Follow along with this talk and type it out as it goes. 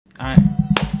All right.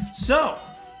 So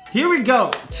here we go.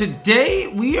 Today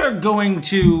we are going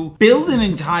to build an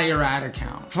entire ad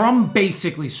account from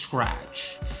basically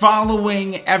scratch,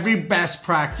 following every best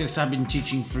practice I've been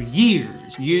teaching for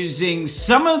years, using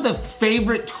some of the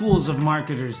favorite tools of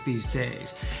marketers these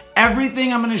days.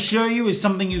 Everything I'm going to show you is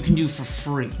something you can do for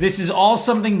free. This is all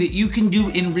something that you can do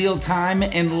in real time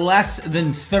in less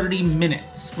than 30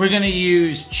 minutes. We're going to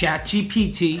use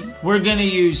ChatGPT, we're going to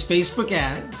use Facebook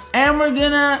ads, and we're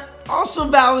going to also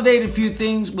validate a few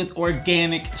things with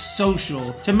organic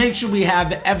social to make sure we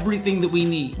have everything that we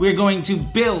need. We're going to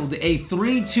build a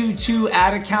 322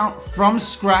 ad account from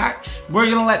scratch. We're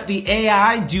going to let the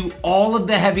AI do all of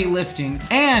the heavy lifting.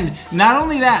 And not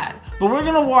only that, but we're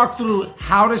going to walk through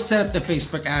how to set up the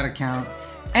Facebook ad account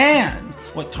and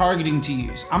what targeting to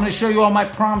use. I'm going to show you all my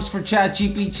prompts for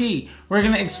ChatGPT. We're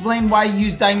going to explain why you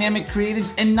use dynamic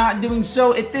creatives and not doing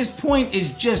so at this point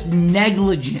is just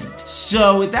negligent.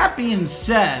 So with that being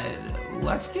said,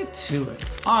 let's get to it.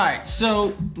 All right,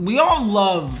 so we all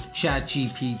love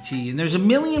ChatGPT and there's a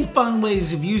million fun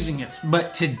ways of using it.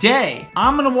 But today,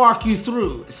 I'm gonna walk you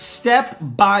through step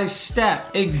by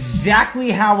step exactly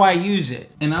how I use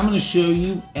it. And I'm gonna show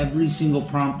you every single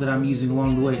prompt that I'm using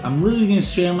along the way. I'm literally gonna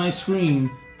share my screen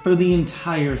for the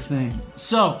entire thing.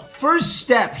 So first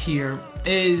step here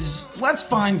is let's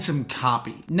find some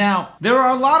copy. Now, there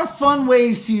are a lot of fun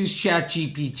ways to use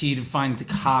ChatGPT to find the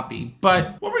copy,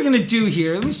 but what we're gonna do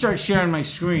here, let me start sharing my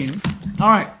screen. All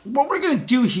right, what we're gonna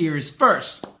do here is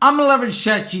first, I'm gonna leverage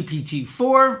ChatGPT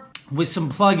 4 with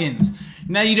some plugins.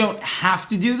 Now, you don't have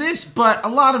to do this, but a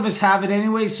lot of us have it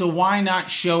anyway, so why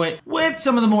not show it with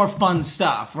some of the more fun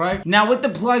stuff, right? Now, with the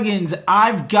plugins,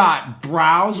 I've got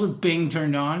Browse with Bing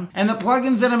turned on, and the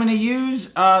plugins that I'm gonna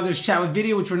use, there's Chat with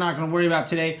Video, which we're not gonna worry about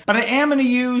today, but I am gonna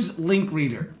use Link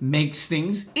Reader. Makes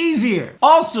things easier.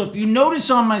 Also, if you notice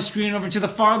on my screen over to the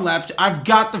far left, I've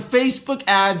got the Facebook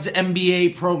Ads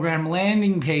MBA program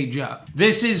landing page up.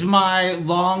 This is my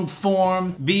long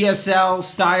form VSL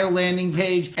style landing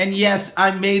page, and yes, I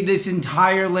made this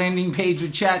entire landing page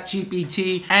with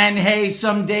ChatGPT. And hey,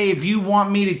 someday if you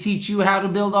want me to teach you how to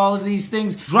build all of these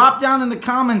things, drop down in the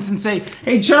comments and say,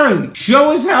 hey Charlie,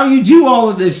 show us how you do all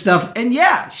of this stuff. And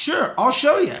yeah, sure, I'll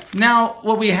show you. Now,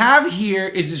 what we have here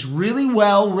is this really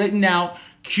well written out,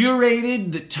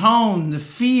 curated, the tone, the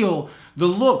feel, the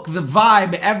look, the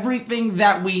vibe, everything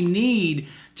that we need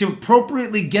to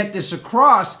appropriately get this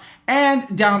across.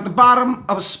 And down at the bottom,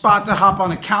 a spot to hop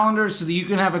on a calendar so that you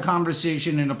can have a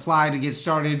conversation and apply to get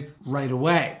started right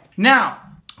away. Now,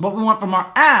 what we want from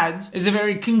our ads is a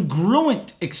very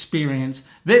congruent experience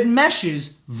that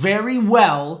meshes very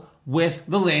well with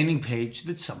the landing page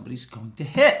that somebody's going to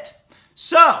hit.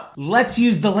 So let's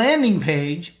use the landing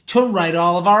page to write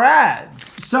all of our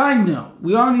ads. Side note,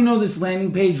 we already know this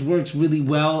landing page works really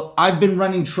well. I've been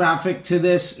running traffic to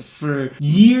this for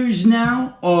years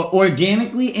now,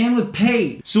 organically and with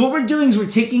paid. So what we're doing is we're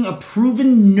taking a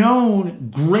proven, known,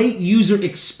 great user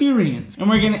experience, and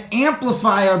we're gonna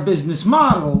amplify our business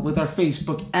model with our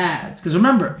Facebook ads. Because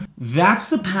remember, that's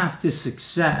the path to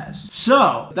success.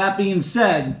 So that being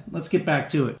said, let's get back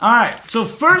to it. All right, so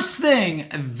first thing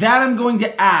that I'm going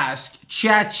to ask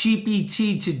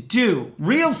ChatGPT to do,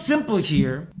 real simple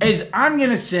here, is I'm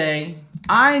gonna say,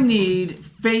 I need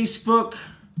Facebook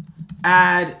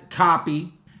ad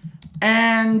copy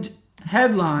and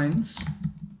headlines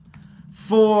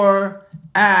for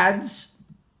ads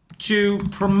to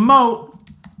promote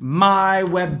my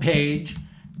webpage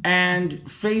and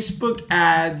Facebook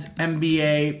ads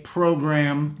MBA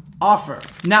program offer.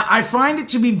 Now, I find it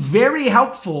to be very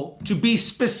helpful to be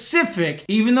specific,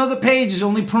 even though the page is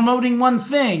only promoting one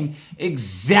thing,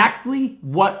 exactly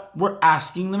what we're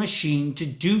asking the machine to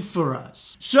do for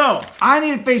us. So I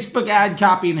need a Facebook ad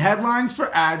copy and headlines for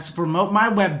ads to promote my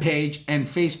webpage and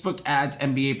Facebook ads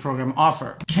MBA program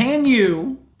offer. Can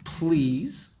you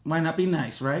please, why not be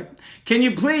nice, right? Can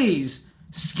you please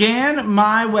scan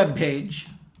my webpage,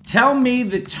 tell me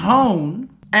the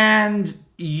tone, and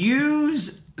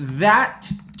use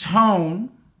that tone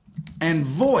and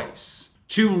voice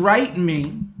to write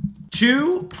me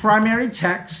 2 primary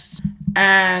texts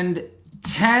and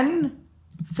 10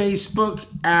 Facebook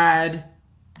ad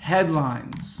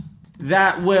headlines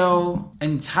that will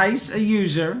entice a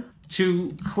user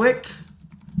to click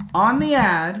on the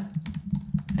ad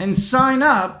and sign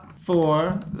up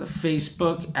for the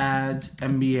Facebook Ads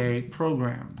MBA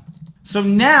program. So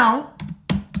now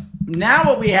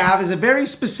what we have is a very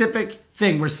specific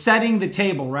thing. We're setting the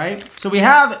table, right? So we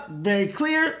have very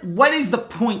clear, what is the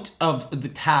point of the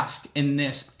task in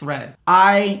this thread?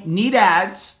 I need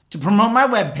ads to promote my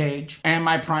webpage and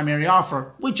my primary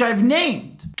offer, which I've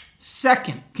named.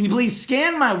 Second, can you please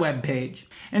scan my webpage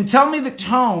and tell me the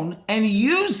tone and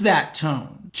use that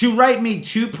tone to write me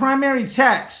 2 primary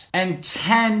texts and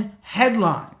 10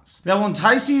 headlines that will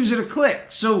entice the user to click.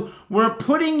 So we're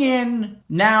putting in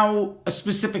now a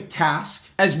specific task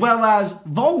as well as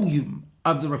volume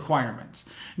of the requirements.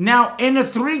 Now in a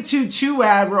 3-2-2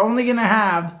 ad, we're only going to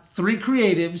have 3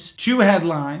 creatives, 2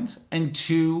 headlines, and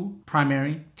 2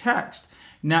 primary text.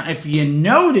 Now, if you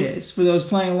notice, for those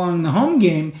playing along in the home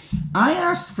game, I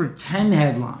asked for 10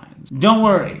 headlines. Don't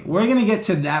worry, we're going to get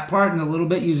to that part in a little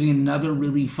bit using another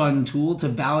really fun tool to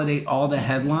validate all the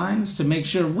headlines to make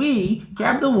sure we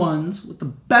grab the ones with the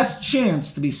best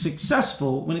chance to be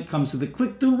successful when it comes to the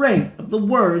click-through rate of the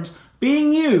words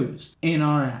being used in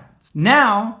our ads.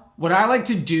 Now, what I like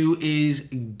to do is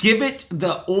give it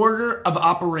the order of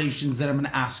operations that I'm going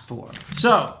to ask for.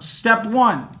 So, step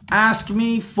 1, ask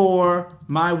me for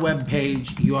my webpage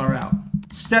URL.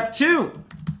 Step 2,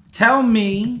 tell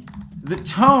me the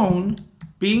tone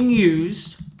being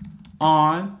used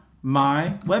on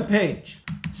my webpage.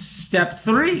 Step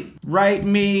 3, write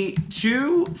me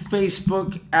 2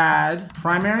 Facebook ad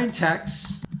primary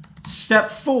texts. Step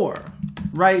 4,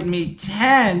 write me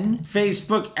 10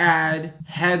 Facebook ad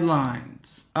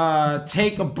headlines.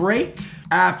 Take a break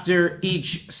after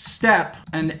each step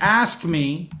and ask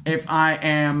me if I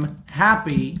am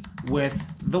happy with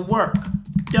the work.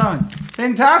 Done.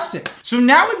 Fantastic. So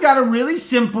now we've got a really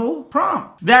simple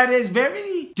prompt that is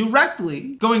very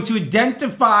directly going to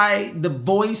identify the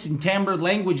voice and timbre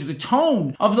language, the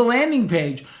tone of the landing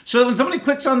page. So that when somebody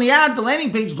clicks on the ad, the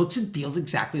landing page looks and feels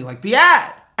exactly like the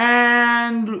ad.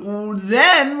 And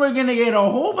then we're going to get a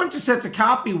whole bunch of sets of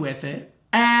copy with it.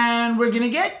 And we're going to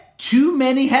get too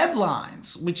many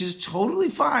headlines, which is totally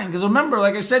fine. Because remember,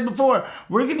 like I said before,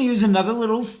 we're going to use another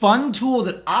little fun tool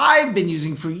that I've been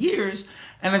using for years.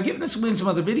 And I've given this away in some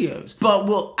other videos. But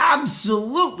will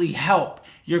absolutely help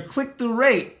your click-through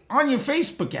rate on your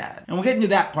Facebook ad. And we'll get into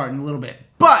that part in a little bit.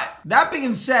 But that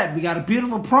being said, we got a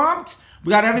beautiful prompt. We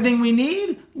got everything we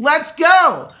need. Let's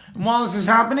go. And while this is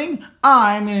happening,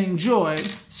 I'm going to enjoy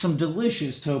some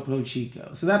delicious Topo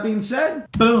Chico. So that being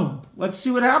said, boom. Let's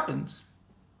see what happens.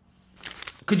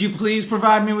 Could you please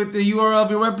provide me with the URL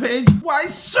of your webpage? Why,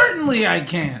 certainly I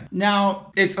can.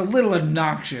 Now, it's a little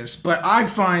obnoxious, but I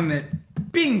find that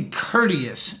being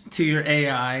courteous to your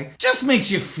AI just makes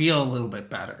you feel a little bit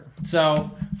better.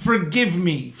 So forgive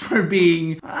me for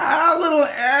being a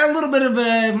little bit of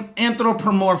an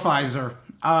anthropomorphizer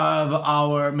of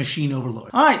our machine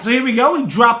overlord. All right, so here we go. We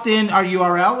dropped in our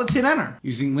URL. Let's hit enter.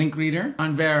 Using link reader,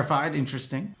 unverified,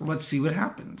 interesting. Let's see what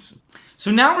happens. So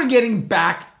now we're getting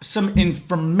back some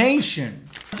information.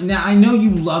 Now, I know you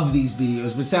love these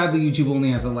videos, but sadly YouTube only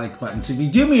has a like button. So if you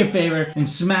do me a favor and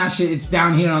smash it, it's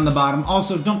down here on the bottom.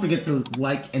 Also, don't forget to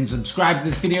like and subscribe to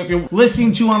this video. If you're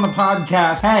listening to on the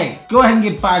podcast, hey, go ahead and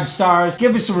give 5 stars,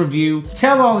 give us a review,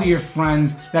 tell all of your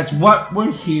friends. That's what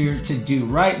we're here to do,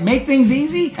 right? Make things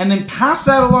easy and then pass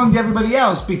that along to everybody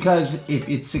else, because if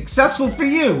it's successful for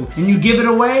you and you give it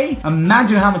away,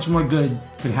 imagine how much more good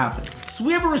could happen. So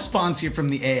we have a response here from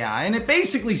the AI, and it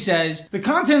basically says, the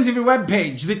content of your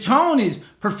webpage, the tone is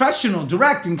professional,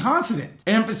 direct, and confident.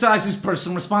 It emphasizes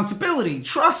personal responsibility,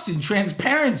 trust, and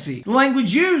transparency. The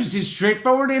language used is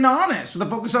straightforward and honest, with a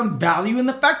focus on value and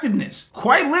effectiveness.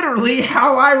 Quite literally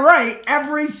how I write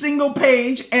every single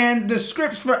page and the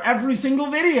scripts for every single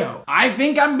video. I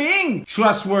think I'm being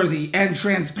trustworthy and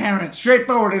transparent,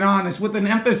 straightforward and honest, with an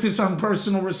emphasis on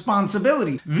personal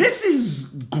responsibility. This is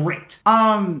great.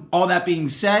 All that being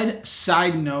said,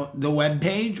 side note, the web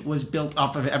page was built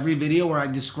off of every video where I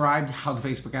described how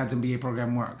the Facebook Ads MBA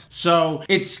program works. So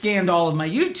it scanned all of my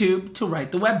YouTube to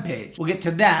write the web page. We'll get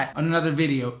to that on another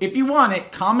video. If you want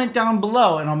it, comment down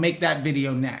below and I'll make that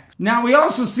video next. Now we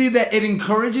also see that it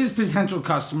encourages potential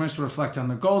customers to reflect on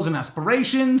their goals and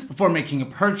aspirations before making a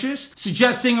purchase,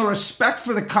 suggesting a respect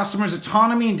for the customer's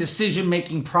autonomy and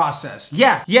decision-making process.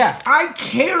 Yeah, I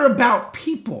care about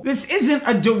people. This isn't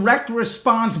a direct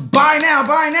response, buy now,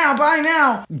 buy now, buy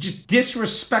now. Just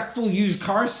disrespectful used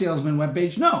car salesman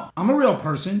webpage. No, I'm a real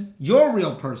person. You're a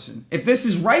real person. If this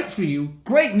is right for you,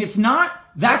 great. And if not,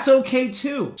 that's okay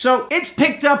too. So it's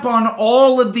picked up on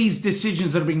all of these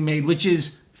decisions that are being made, which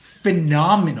is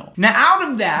phenomenal. Now, out of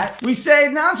of that, we say,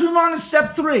 now let's move on to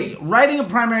step 3, writing a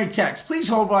primary text. Please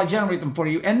hold while I generate them for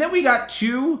you. And then we got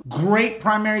 2 great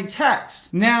primary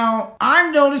text. Now,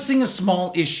 I'm noticing a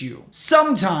small issue.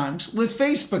 Sometimes with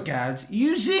Facebook ads,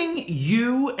 using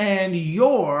you and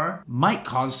your might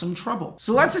cause some trouble.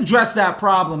 So let's address that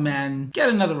problem and get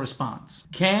another response.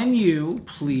 Can you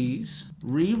please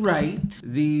rewrite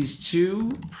these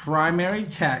 2 primary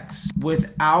texts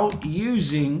without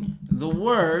using the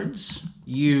words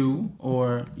you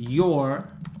or your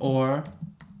or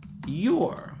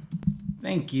your?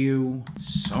 Thank you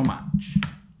so much.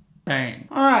 Bang.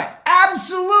 All right,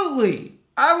 absolutely.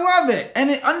 I love it. And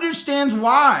it understands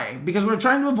why. Because we're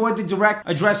trying to avoid the direct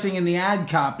addressing in the ad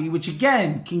copy, which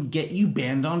again can get you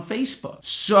banned on Facebook.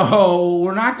 So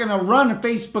we're not going to run a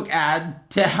Facebook ad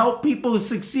to help people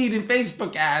succeed in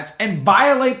Facebook ads and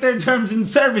violate their terms and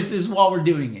services while we're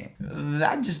doing it.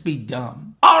 That'd just be dumb.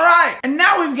 All right, and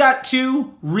now we've got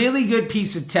 2 really good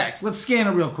pieces of text. Let's scan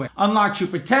it real quick. Unlock your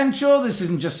potential. This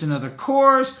isn't just another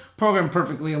course. Program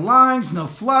perfectly aligns, no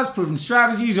fluff, proven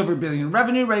strategies, over $1 billion in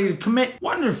revenue, ready to commit.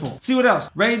 Wonderful. Let's see what else.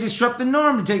 Ready to disrupt the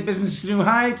norm and take business to new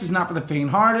heights. It's not for the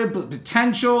faint-hearted, but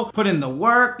potential. Put in the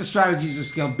work. The strategies to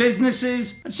scale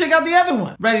businesses. Let's check out the other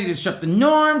one. Ready to disrupt the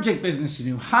norm, take business to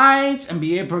new heights.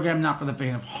 MBA program not for the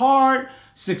faint of heart.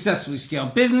 Successfully scale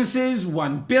businesses,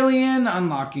 1 billion,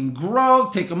 unlocking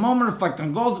growth, take a moment, reflect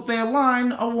on goals if they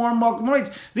align, a warm welcome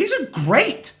awaits. These are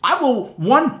great. I will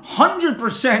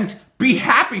 100% be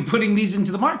happy putting these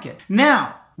into the market.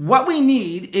 Now, what we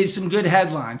need is some good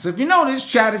headlines. So if you notice,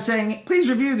 chat is saying, please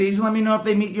review these and let me know if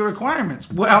they meet your requirements.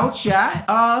 Well, chat,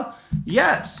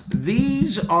 yes,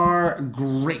 these are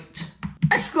great.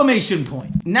 Exclamation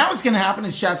point. Now what's going to happen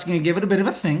is chat's going to give it a bit of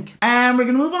a think, and we're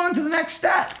going to move on to the next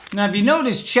step. Now, if you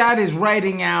notice, chat is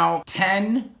writing out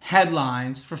 10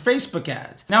 headlines for Facebook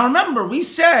ads. Now, remember, we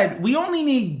said we only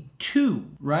need 2,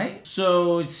 right?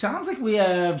 So it sounds like we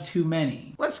have too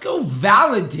many. Let's go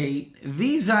validate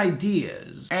these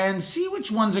ideas and see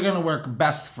which ones are going to work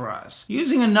best for us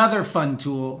using another fun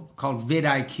tool called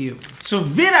vidIQ. So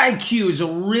vidIQ is a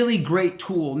really great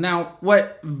tool. Now,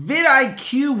 what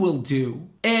vidIQ will do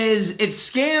is it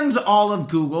scans all of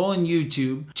Google and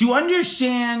YouTube to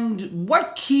understand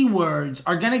what keywords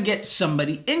are going to get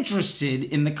somebody interested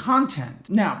in the content.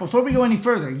 Now, before we go any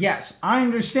further, yes, I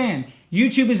understand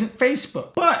YouTube isn't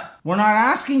Facebook, but we're not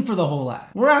asking for the whole ad.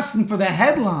 We're asking for the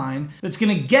headline that's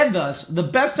going to give us the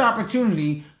best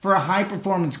opportunity for a high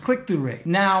performance click-through rate.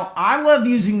 Now, I love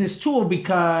using this tool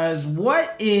because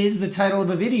what is the title of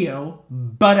a video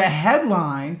but a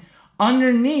headline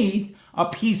underneath a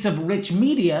piece of rich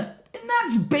media? And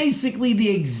that's basically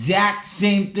the exact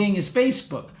same thing as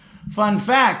Facebook. Fun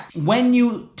fact, when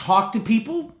you talk to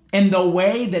people and the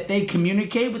way that they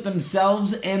communicate with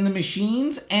themselves and the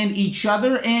machines and each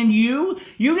other and you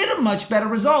get a much better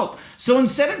result. So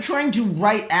instead of trying to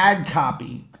write ad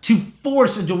copy to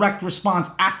force a direct response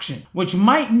action, which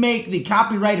might make the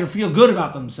copywriter feel good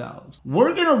about themselves,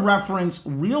 we're going to reference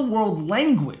real world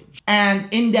language and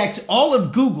index all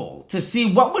of Google to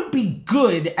see what would be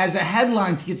good as a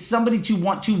headline to get somebody to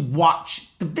want to watch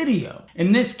the video.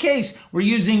 In this case, we're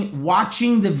using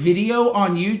watching the video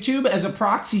on YouTube as a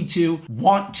proxy to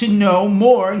want to know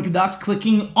more and thus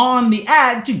clicking on the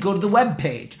ad to go to the web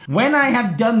page. When I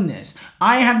have done this,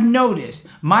 I have noticed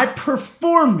my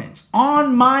performance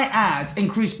on my ads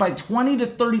increased by 20 to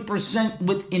 30%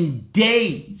 within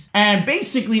days. And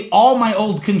basically all my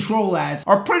old control ads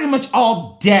are pretty much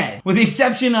all dead, with the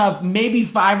exception of maybe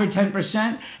 5 or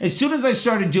 10% as soon as I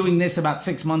started doing this about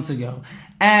 6 months ago.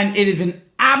 And it is an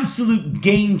absolute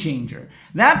game changer.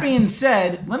 That being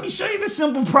said, let me show you the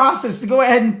simple process to go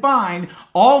ahead and find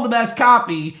all the best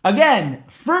copy, again,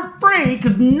 for free,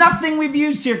 because nothing we've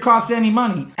used here costs any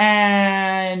money.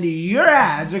 And your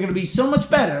ads are going to be so much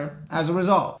better as a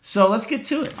result. So let's get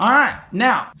to it. All right,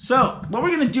 now, so what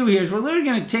we're going to do here is we're literally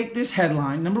going to take this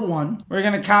headline, number 1, we're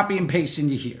going to copy and paste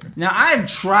into here. Now, I've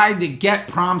tried to get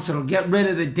prompts that'll get rid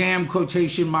of the damn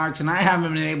quotation marks, and I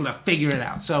haven't been able to figure it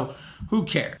out. So who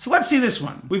cares? So let's see this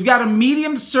one. We've got a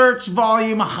medium search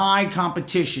volume, high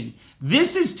competition.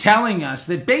 This is telling us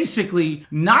that basically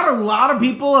not a lot of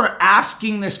people are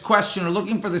asking this question or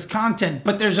looking for this content,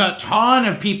 but there's a ton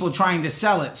of people trying to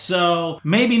sell it. So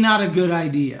maybe not a good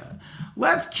idea.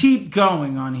 Let's keep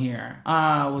going on here.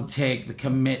 We'll take the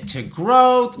commit to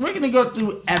growth. We're going to go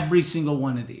through every single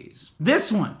one of these.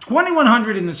 This one,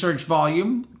 2100 in the search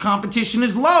volume. Competition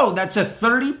is low. That's a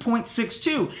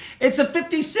 30.62. It's a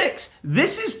 56.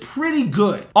 This is pretty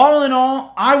good. All in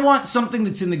all, I want something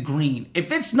that's in the green.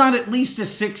 If it's not at least a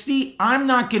 60, I'm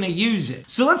not going to use it.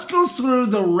 So let's go through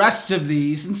the rest of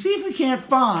these and see if we can't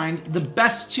find the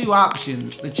best two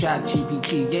options that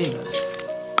ChatGPT gave us.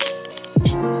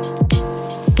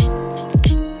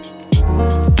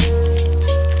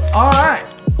 All right,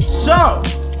 so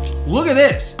look at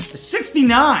this,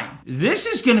 69. This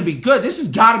is gonna be good. This has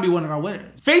gotta be one of our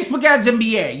winners. Facebook Ads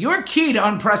MBA, your key to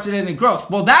unprecedented growth.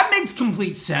 Well, that makes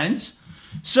complete sense.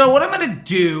 So what I'm gonna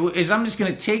do is I'm just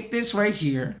gonna take this right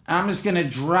here. I'm just gonna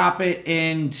drop it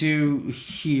into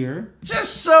here,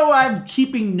 just so I'm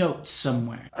keeping notes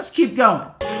somewhere. Let's keep going.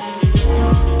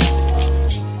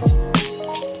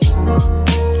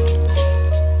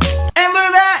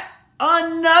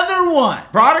 Another one.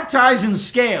 Productize and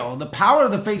scale. The power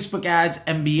of the Facebook Ads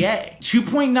MBA.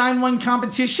 2.91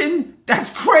 competition. That's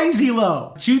crazy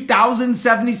low.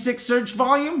 2,076 search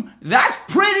volume. That's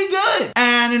pretty good.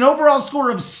 And an overall score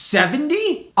of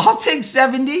 70. I'll take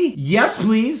 70. Yes,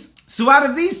 please. So out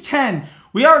of these 10,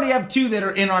 we already have 2 that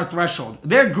are in our threshold.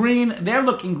 They're green. They're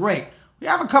looking great. We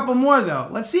have a couple more though.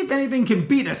 Let's see if anything can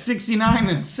beat a 69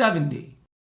 and a 70.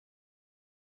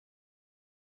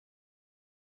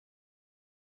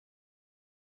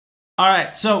 All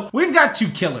right, so we've got 2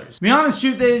 killers. The honest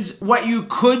truth is, what you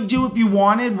could do if you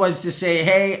wanted was to say,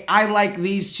 hey, I like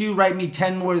these 2, write me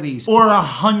 10 more of these, or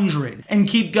 100, and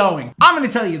keep going. I'm gonna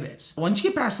tell you this. Once you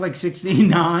get past like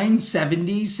 69,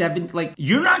 70, 70, like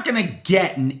you're not gonna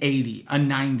get an 80, a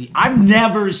 90. I've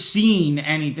never seen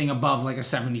anything above like a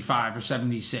 75 or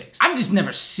 76. I've just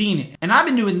never seen it. And I've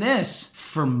been doing this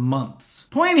for months.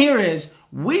 Point here is,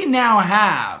 we now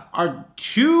have our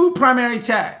 2 primary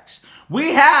texts.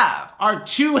 We have our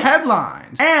 2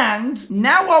 headlines, and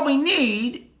now all we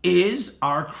need is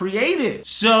our creative.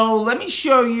 So let me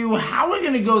show you how we're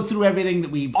gonna go through everything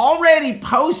that we've already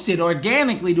posted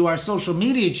organically to our social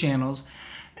media channels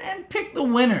and pick the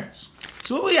winners.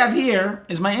 So what we have here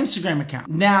is my Instagram account.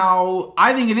 Now,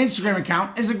 I think an Instagram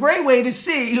account is a great way to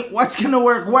see what's gonna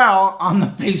work well on the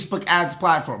Facebook ads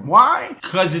platform. Why?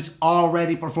 Because it's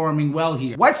already performing well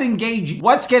here. What's engaging?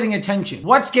 What's getting attention?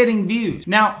 What's getting views?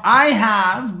 Now, I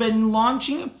have been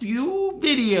launching a few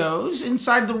videos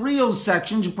inside the Reels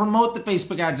section to promote the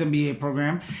Facebook Ads MBA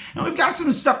program. And we've got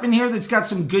some stuff in here that's got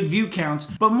some good view counts.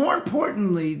 But more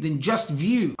importantly than just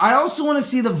views, I also wanna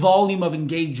see the volume of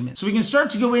engagement. So we can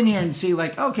start to go in here and see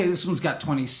like, okay, this one's got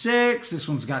 26, this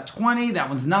one's got 20, that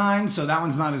one's 9, so that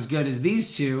one's not as good as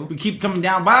these 2. We keep coming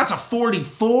down, but that's a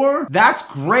 44. That's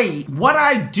great. What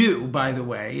I do, by the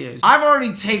way, is I've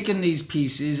already taken these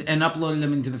pieces and uploaded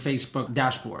them into the Facebook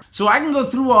dashboard. So I can go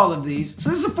through all of these. So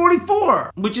this is a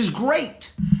 44, which is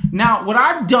great. Now, what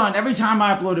I've done every time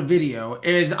I upload a video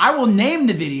is I will name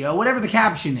the video whatever the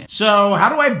caption is. So how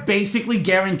do I basically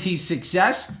guarantee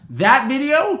success? That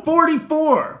video,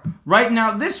 44. Right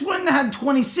now, this one had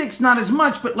 26, not as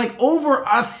much, but like over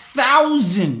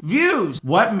 1,000 views.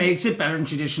 What makes it better in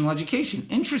traditional education?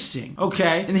 Interesting.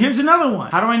 Okay, and here's another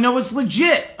one. How do I know it's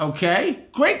legit? Okay,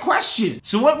 great question.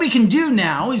 So what we can do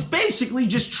now is basically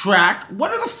just track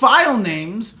what are the file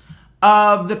names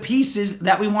of the pieces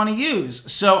that we want to use.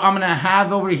 So I'm gonna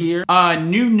have over here a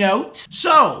new note.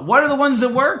 So what are the ones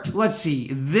that worked? Let's see,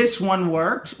 this one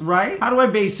worked, right? How do I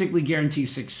basically guarantee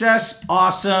success?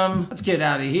 Awesome. Let's get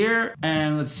out of here.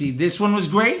 And let's see, this one was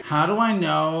great. How do I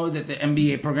know that the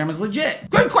MBA program is legit?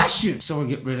 Good question. So we'll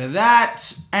get rid of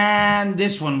that. And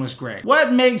this one was great.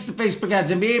 What makes the Facebook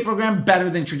Ads MBA program better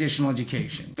than traditional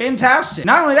education? Fantastic.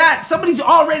 Not only that, somebody's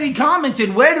already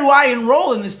commented, where do I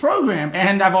enroll in this program?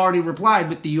 And I've already replied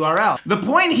with the URL. The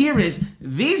point here is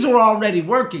these are already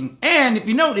working. And if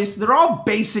you notice, they're all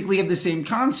basically of the same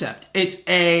concept. It's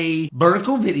a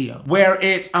vertical video where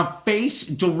it's a face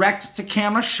direct to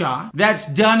camera shot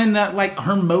that's done in the like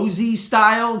Hermosi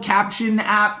style caption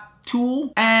app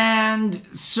tool. And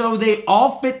so they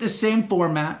all fit the same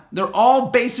format. They're all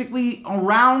basically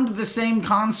around the same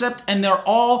concept and they're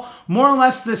all more or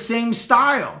less the same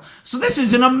style. So this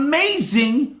is an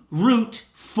amazing route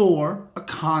for a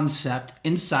concept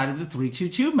inside of the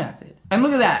 3-2-2 method. And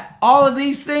look at that. All of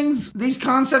these things, these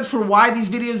concepts for why these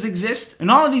videos exist, and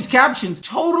all of these captions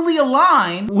totally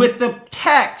align with the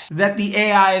text that the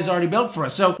AI has already built for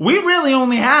us. So we really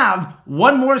only have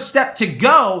one more step to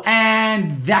go,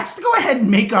 and that's to go ahead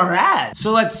and make our ads.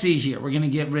 So let's see here. We're gonna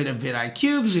get rid of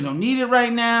vidIQ because we don't need it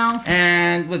right now.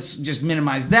 And let's just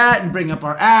minimize that and bring up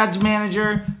our ads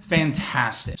manager.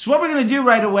 Fantastic. So what we're gonna do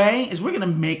right away is we're gonna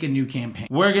make a new campaign.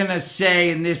 We're gonna say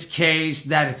in this case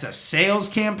that it's a sales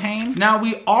campaign. Now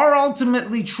we are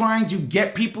ultimately trying to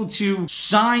get people to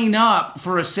sign up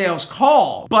for a sales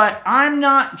call, but I'm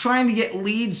not trying to get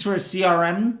leads for a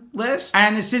CRM list,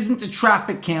 and this isn't a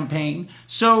traffic campaign.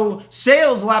 So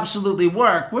sales will absolutely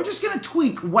work. We're just gonna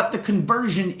tweak what the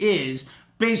conversion is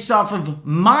based off of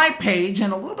my page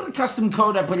and a little bit of custom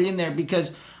code I put in there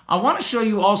because I want to show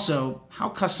you also how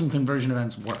custom conversion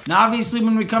events work. Now, obviously,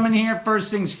 when we come in here, first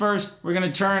things first, we're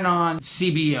going to turn on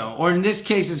CBO, or in this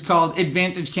case, it's called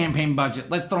Advantage Campaign Budget.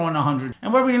 Let's throw in 100.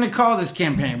 And what are we going to call this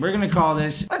campaign? We're going to call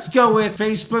this, let's go with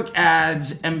Facebook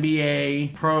Ads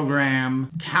MBA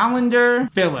Program Calendar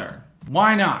Filler.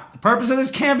 Why not? The purpose of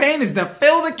this campaign is to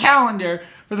fill the calendar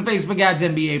for the Facebook Ads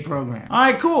MBA program. All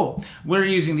right, cool. We're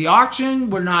using the auction.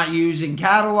 We're not using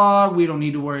catalog. We don't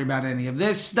need to worry about any of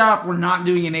this stuff. We're not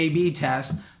doing an A/B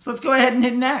test. So let's go ahead and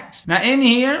hit next. Now in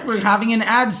here, we're having an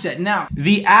ad set. Now,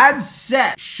 the ad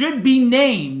set should be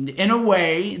named in a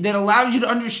way that allows you to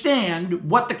understand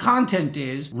what the content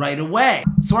is right away.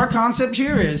 So our concept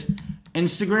here is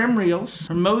Instagram Reels,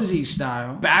 Hormozy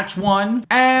style, batch 1.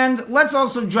 And let's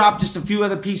also drop just a few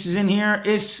other pieces in here.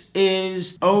 This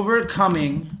is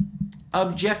overcoming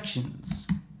objections.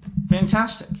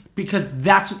 Fantastic. Because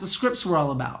that's what the scripts were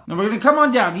all about. Now we're going to come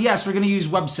on down. Yes, we're going to use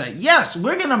website. Yes,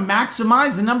 we're going to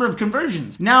maximize the number of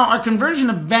conversions. Now our conversion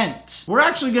event, we're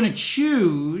actually going to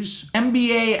choose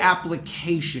MBA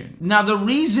application. Now the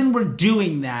reason we're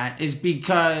doing that is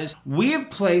because we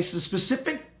have placed a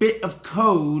specific bit of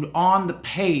code on the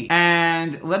page.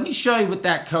 And let me show you what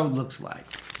that code looks like.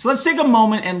 So let's take a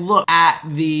moment and look at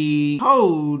the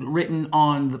code written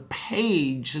on the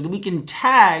page so that we can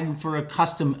tag for a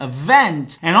custom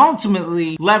event and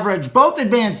ultimately leverage both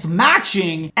advanced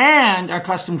matching and our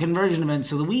custom conversion event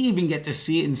so that we even get to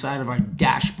see it inside of our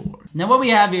dashboard. Now what we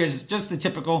have here is just the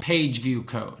typical page view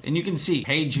code. And you can see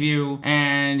page view,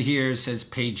 and here it says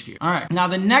page view. All right, now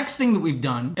the next thing that we've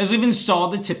done is we've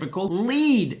installed the typical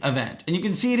lead event. And you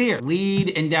can see it here,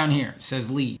 lead, and down here it says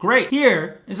lead. Great,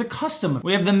 here is a custom.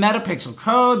 We have the metapixel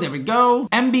code, there we go.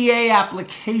 MBA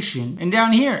application, and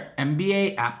down here,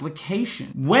 MBA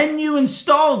application. When you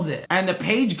install this and the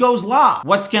page goes live,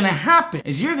 what's gonna happen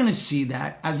is you're gonna see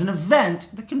that as an event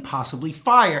that can possibly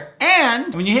fire.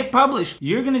 And when you hit publish,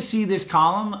 you're gonna see this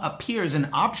column appear as an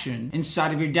option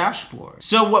inside of your dashboard.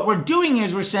 So what we're doing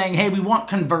is we're saying, hey, we want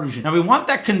conversion. Now we want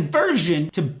that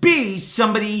conversion to be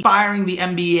somebody firing the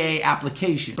MBA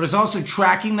application, but it's also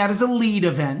tracking that as a lead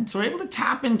event. So we're able to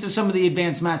tap into some of the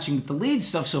advanced matching with the lead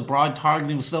stuff, so broad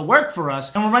targeting will still work for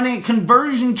us. And we're running a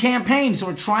conversion campaign, so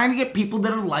we're trying to get people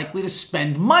that are likely to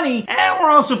spend money, and we're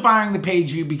also firing the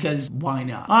page view because why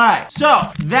not? All right, so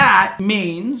that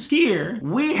means here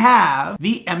we have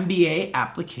the MBA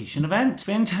application event.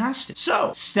 Fantastic.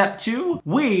 So step 2,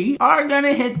 we are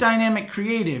gonna hit dynamic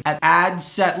creative at ad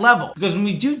set level, because when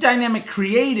we do dynamic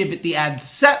creative at the ad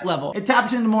set level, it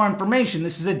taps into more information.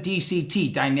 This is a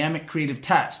DCT, dynamic creative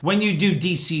test. When you do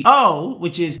DCO,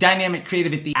 which is dynamic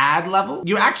creative at the ad level,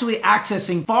 you're actually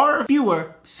accessing far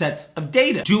fewer sets of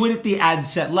data. Do it at the ad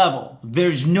set level.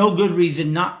 There's no good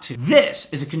reason not to.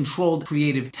 This is a controlled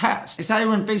creative test. It's how you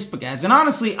run Facebook ads. And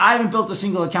honestly, I haven't built a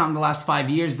single account in the last 5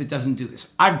 years that doesn't do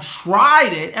this. I've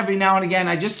tried it every now and again.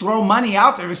 I just throw money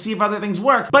out there to see if other things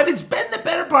work. But it's been the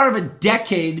better part of a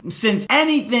decade since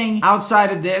anything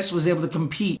outside of this was able to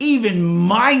compete even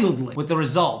mildly with the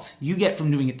results you get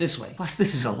from doing it this way. Plus,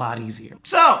 this is a lot easier.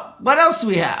 So, what else do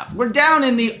we have? We're down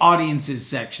in the audiences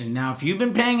section. Now, if you've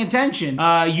been paying attention,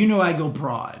 you know I go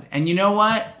broad. And you know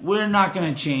what? We're not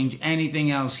going to change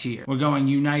anything else here. We're going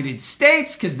United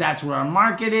States because that's where our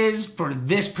market is for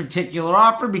this particular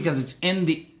offer because it's in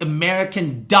the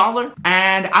American dollar.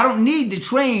 And I don't need to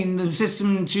train the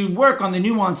system to work on the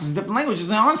nuances of different languages.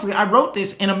 And honestly, I wrote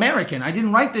this in American. I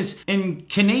didn't write this in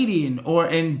Canadian or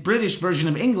in British version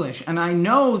of English. And I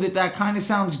know that that kind of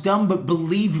sounds dumb, but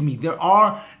believe me, there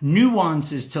are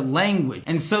nuances to language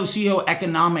and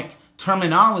socioeconomic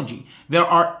terminology. There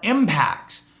are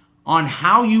impacts on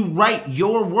how you write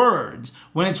your words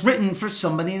when it's written for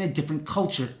somebody in a different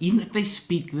culture, even if they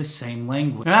speak the same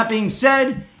language. Now, that being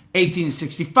said,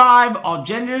 1865, all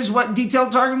genders, what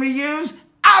detailed targeting we use?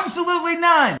 Absolutely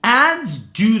none. Ads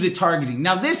do the targeting.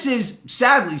 Now, this is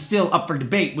sadly still up for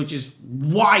debate, which is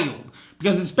wild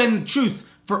because it's been the truth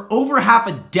for over half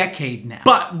a decade now.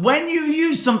 But when you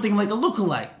use something like a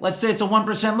lookalike, let's say it's a 1%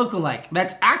 lookalike,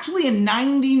 that's actually a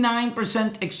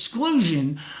 99%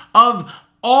 exclusion of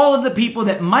all of the people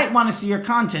that might want to see your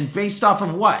content based off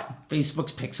of what?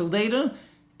 Facebook's pixel data?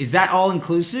 Is that all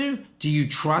inclusive? Do you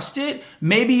trust it?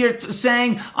 Maybe you're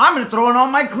saying, I'm going to throw in all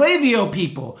my Klaviyo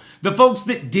people. The folks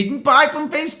that didn't buy from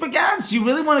Facebook ads, do you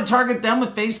really want to target them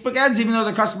with Facebook ads even though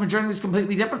their customer journey was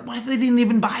completely different? What if they didn't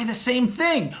even buy the same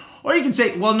thing? Or you can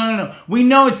say, well, no. We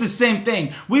know it's the same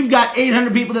thing. We've got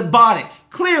 800 people that bought it.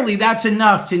 Clearly, that's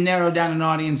enough to narrow down an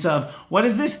audience of, what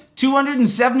is this?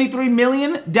 273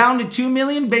 million down to 2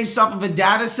 million based off of a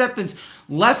data set that's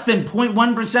less than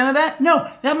 0.1% of that?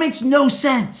 No, that makes no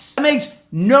sense. That makes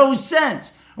no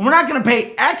sense. And we're not going to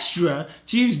pay extra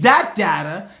to use that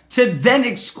data to then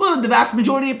exclude the vast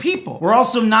majority of people. We're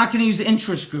also not going to use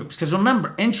interest groups because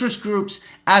remember, interest groups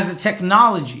as a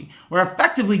technology were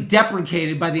effectively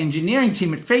deprecated by the engineering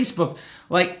team at Facebook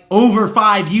like over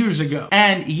 5 years ago.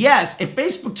 And yes, if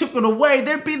Facebook took it away,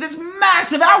 there'd be this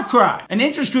massive outcry. An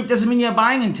interest group doesn't mean you have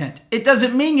buying intent. It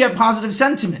doesn't mean you have positive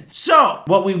sentiment. So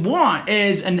what we want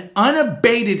is an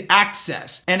unabated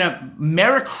access and a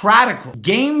meritocratical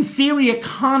game theory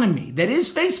economy that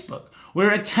is Facebook,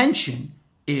 where attention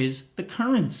is the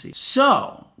currency.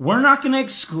 So we're not going to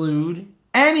exclude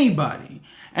anybody.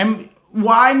 And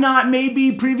why not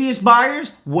maybe previous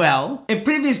buyers? Well, if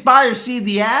previous buyers see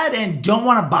the ad and don't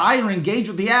want to buy or engage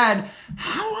with the ad,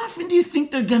 how often do you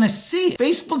think they're going to see it?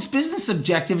 Facebook's business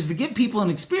objective is to give people an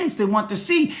experience they want to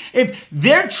see. If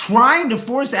they're trying to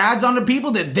force ads onto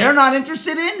people that they're not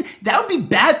interested in, that would be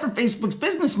bad for Facebook's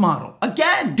business model.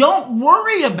 Again, don't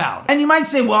worry about it. And you might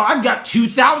say, well, I've got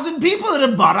 2,000 people that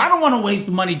have bought it. I don't want to waste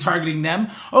money targeting them.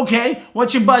 Okay,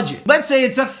 what's your budget? Let's say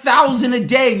it's 1,000 a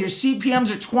day and your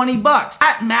CPMs are $20.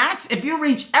 At max, if you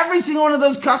reach every single one of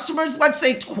those customers, let's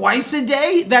say twice a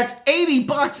day, that's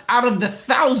 $80 out of the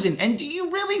 1,000. And do you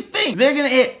really think they're going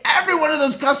to hit every one of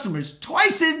those customers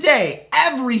twice a day,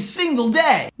 every single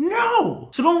day? No.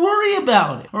 So don't worry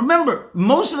about it. Remember,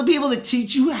 most of the people that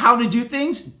teach you how to do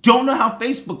things don't know how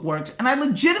Facebook works. And I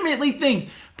legitimately think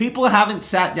people haven't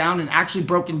sat down and actually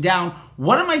broken down,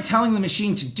 what am I telling the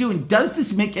machine to do? And does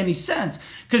this make any sense?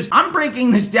 Because I'm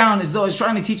breaking this down as though I was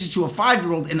trying to teach it to a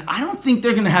 5-year-old, and I don't think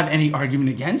they're going to have any argument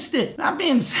against it. That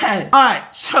being said, all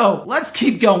right, so let's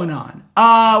keep going on.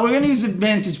 We're going to use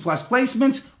Advantage Plus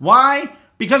placements. Why?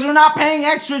 Because we're not paying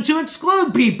extra to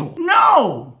exclude people.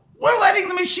 No, we're letting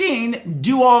the machine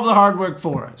do all of the hard work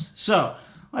for us. So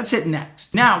let's hit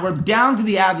next. Now we're down to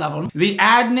the ad level. The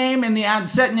ad name and the ad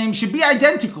set name should be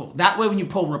identical. That way when you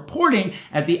pull reporting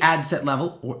at the ad set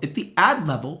level or at the ad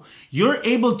level, you're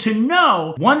able to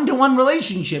know one-to-one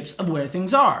relationships of where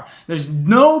things are. There's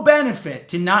no benefit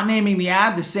to not naming the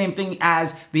ad the same thing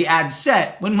as the ad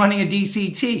set when running a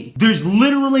DCT. There's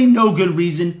literally no good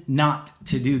reason not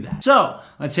to do that. So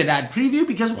let's hit ad preview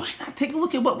because why not take a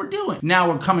look at what we're doing? Now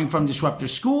we're coming from Disruptor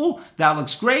School. That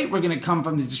looks great. We're going to come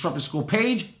from the Disruptor School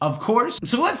page, of course.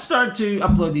 So let's start to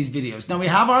upload these videos. Now we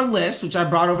have our list, which I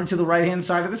brought over to the right-hand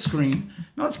side of the screen.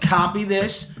 Now let's copy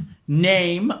this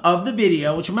name of the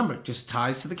video, which remember, just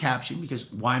ties to the caption because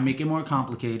why make it more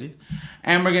complicated?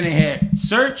 And we're going to hit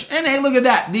search. And hey, look at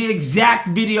that. The exact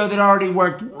video that already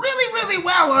worked really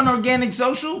well on organic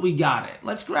social. We got it.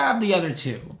 Let's grab the other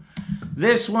two.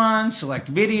 This one,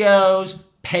 select videos,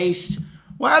 paste.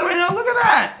 Well, how do I know? Look at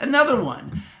that. Another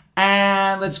one.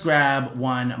 And let's grab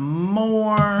one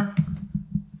more.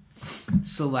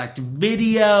 Select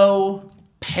video,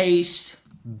 paste,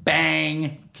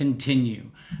 bang,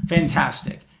 continue.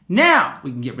 Fantastic. Now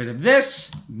we can get rid of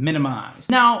this, minimize.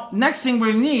 Now, next thing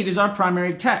we need is our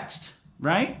primary text,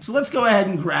 right? So let's go ahead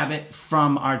and grab it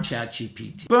from our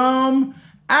ChatGPT. Boom.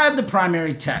 Add the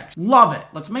primary text. Love it.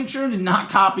 Let's make sure to not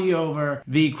copy over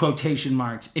the quotation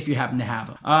marks if you happen to have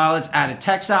them. Let's add a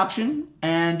text option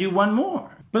and do one more.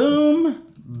 Boom,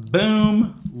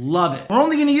 boom, love it. We're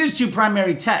only going to use 2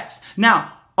 primary text.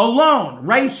 Now, alone,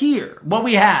 right here, what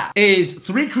we have is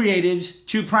 3 creatives,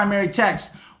 2 primary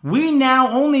text. We now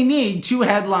only need 2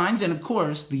 headlines and, of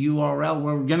course, the URL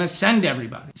where we're going to send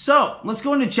everybody. So let's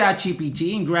go into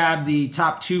ChatGPT and grab the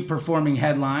top 2 performing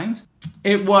headlines.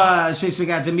 It was Facebook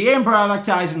Ads MBA and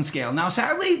Productize and Scale. Now,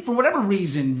 sadly, for whatever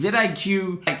reason,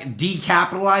 vidIQ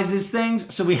decapitalizes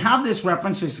things. So we have this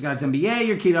reference, Facebook Ads MBA,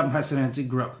 your keyed up unprecedented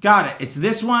growth. Got it. It's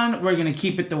this one. We're going to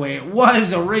keep it the way it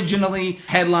was originally.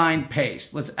 Headline,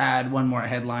 paste. Let's add one more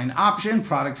headline option,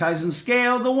 Productize and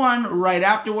Scale, the one right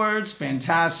afterwards.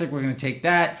 Fantastic. We're going to take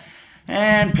that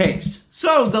and paste.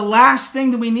 So the last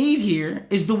thing that we need here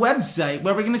is the website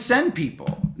where we're going to send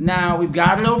people. Now, we've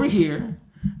got it over here.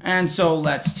 And so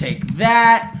let's take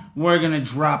that. We're going to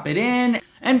drop it in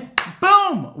and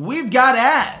boom, we've got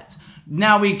ads.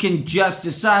 Now we can just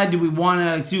decide, do we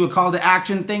want to do a call to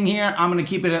action thing here? I'm going to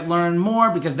keep it at learn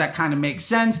more because that kind of makes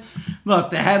sense. Look,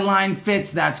 the headline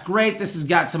fits. That's great. This has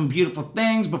got some beautiful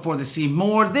things before the see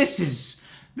more. This is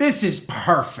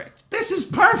perfect. This is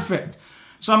perfect.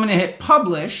 So I'm going to hit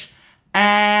publish.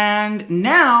 And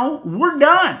now we're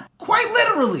done. Quite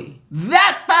literally,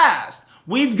 that fast.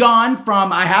 We've gone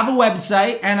from I have a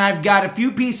website and I've got a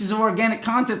few pieces of organic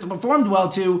content that performed well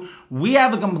to we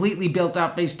have a completely built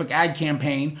out Facebook ad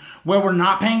campaign where we're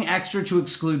not paying extra to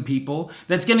exclude people.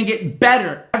 That's going to get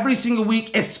better every single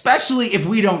week, especially if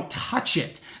we don't touch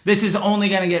it. This is only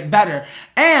going to get better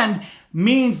and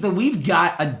means that we've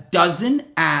got a dozen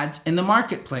ads in the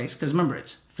marketplace because remember,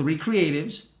 it's 3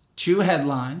 creatives, 2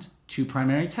 headlines, 2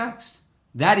 primary text.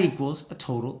 That equals a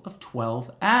total of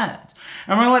 12 ads.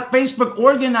 And we're going to let Facebook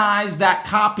organize that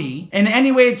copy in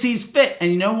any way it sees fit.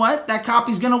 And you know what? That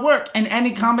copy is going to work in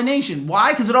any combination.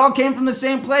 Why? Because it all came from the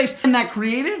same place. And that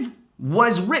creative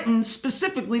was written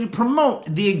specifically to promote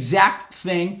the exact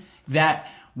thing that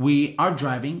we are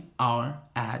driving our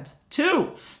ads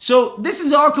to. So this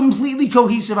is all completely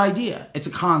cohesive idea. It's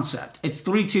a concept. It's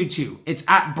 3-2-2. It's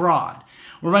at broad.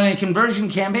 We're running a conversion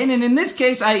campaign, and in this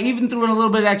case, I even threw in a little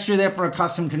bit extra there for a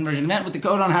custom conversion event with the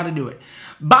code on how to do it.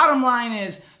 Bottom line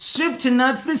is, soup to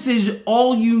nuts, this is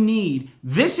all you need.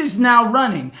 This is now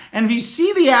running, and if you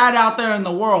see the ad out there in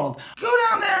the world, go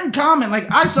down there and comment, like,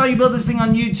 I saw you build this thing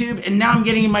on YouTube, and now I'm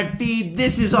getting it in my feed.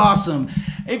 This is awesome.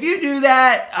 If you do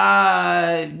that,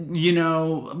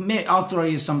 I'll throw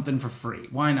you something for free.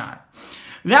 Why not?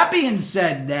 That being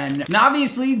said then,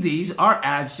 obviously these are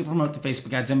ads to promote the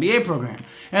Facebook Ads MBA program.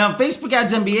 And the Facebook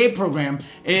Ads MBA program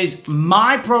is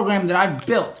my program that I've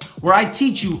built where I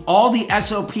teach you all the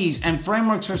SOPs and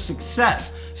frameworks for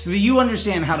success so that you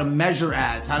understand how to measure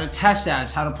ads, how to test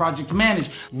ads, how to project manage,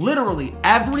 literally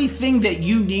everything that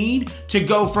you need to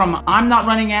go from I'm not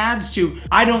running ads to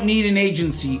I don't need an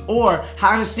agency, or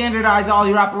how to standardize all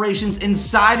your operations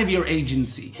inside of your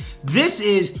agency. This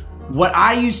is what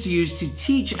I used to use to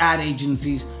teach ad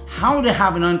agencies how to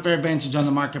have an unfair advantage on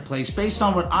the marketplace based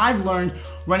on what I've learned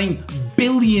running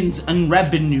billions in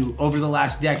revenue over the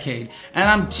last decade. And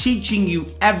I'm teaching you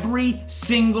every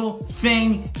single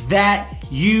thing that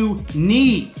you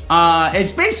need.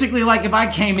 It's basically like if I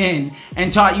came in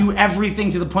and taught you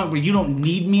everything to the point where you don't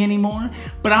need me anymore,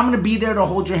 but I'm gonna be there to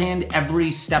hold your hand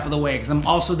every step of the way because I'm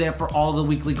also there for all the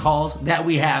weekly calls that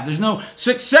we have. There's no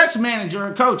success manager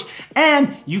or coach,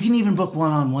 and you can even book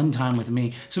one-on-one time with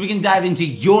me so we can dive into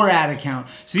your ad account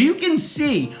so you can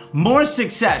see more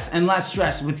success and less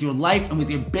stress with your life and with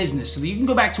your business so that you can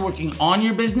go back to working on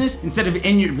your business instead of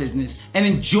in your business and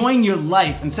enjoying your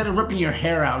life instead of ripping your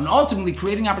hair out and ultimately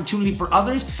creating opportunity for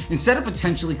others instead of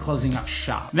potentially closing up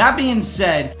shop. That being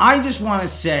said, I just want to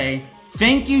say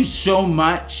thank you so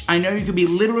much. I know you could be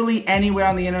literally anywhere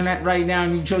on the internet right now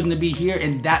and you've chosen to be here,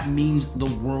 and that means the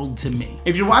world to me.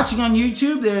 If you're watching on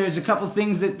YouTube, there's a couple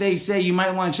things that they say you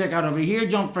might want to check out over here.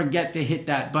 Don't forget to hit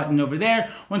that button over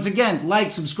there. Once again,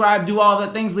 like, subscribe, do all the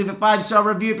things, leave a 5-star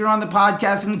review if you're on the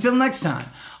podcast, and until next time,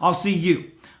 I'll see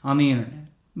you on the internet.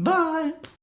 Bye.